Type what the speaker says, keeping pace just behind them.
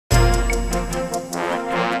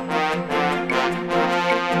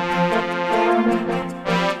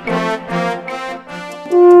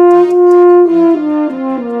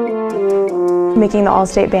Making the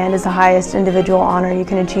All-State Band is the highest individual honor you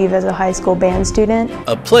can achieve as a high school band student.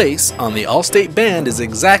 A place on the All-State Band is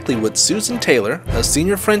exactly what Susan Taylor, a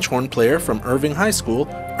senior French horn player from Irving High School,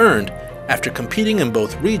 earned after competing in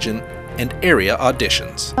both region and area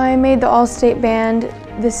auditions. I made the All-State Band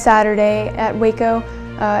this Saturday at Waco.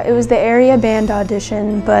 It was the area band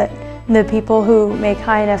audition, but the people who make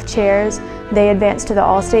high enough chairs, they advance to the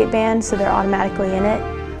All-State Band, so they're automatically in it.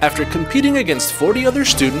 After competing against 40 other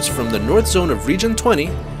students from the North Zone of Region 20,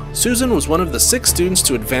 Susan was one of the 6 students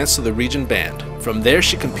to advance to the Region Band. From there,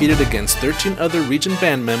 she competed against 13 other Region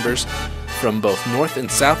Band members from both North and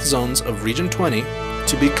South Zones of Region 20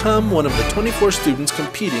 to become one of the 24 students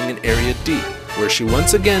competing in Area D, where she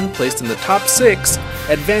once again placed in the top 6,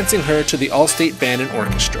 advancing her to the All-State Band and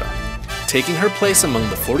Orchestra, taking her place among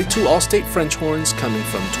the 42 All-State French horns coming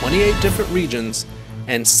from 28 different regions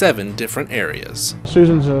and 7 different areas.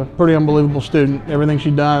 Susan's a pretty unbelievable student. Everything she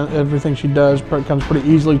does comes pretty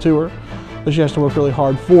easily to her, but she has to work really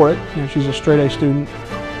hard for it. You know, she's a straight A student.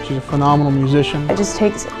 She's a phenomenal musician. It just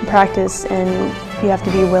takes practice, and you have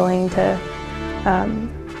to be willing to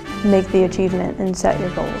make the achievement and set your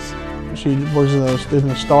goals. She was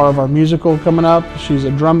the star of our musical coming up. She's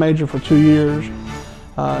a drum major for 2 years.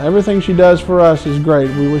 Everything she does for us is great.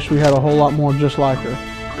 We wish we had a whole lot more just like her.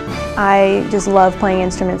 I just love playing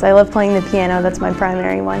instruments. I love playing the piano, that's my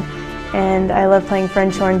primary one. And I love playing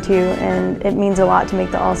French horn too, and it means a lot to make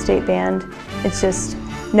the All-State Band. It's just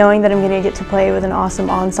knowing that I'm going to get to play with an awesome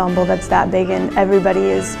ensemble that's that big and everybody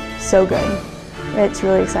is so good. It's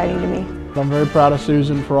really exciting to me. I'm very proud of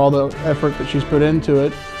Susan for all the effort that she's put into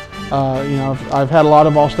it. You know, I've had a lot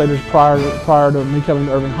of All-Staters prior to me coming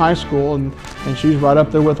to Irving High School, and she's right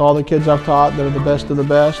up there with all the kids I've taught that are the best of the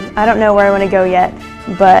best. I don't know where I want to go yet,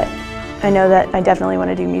 but I know that I definitely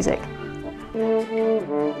want to do music.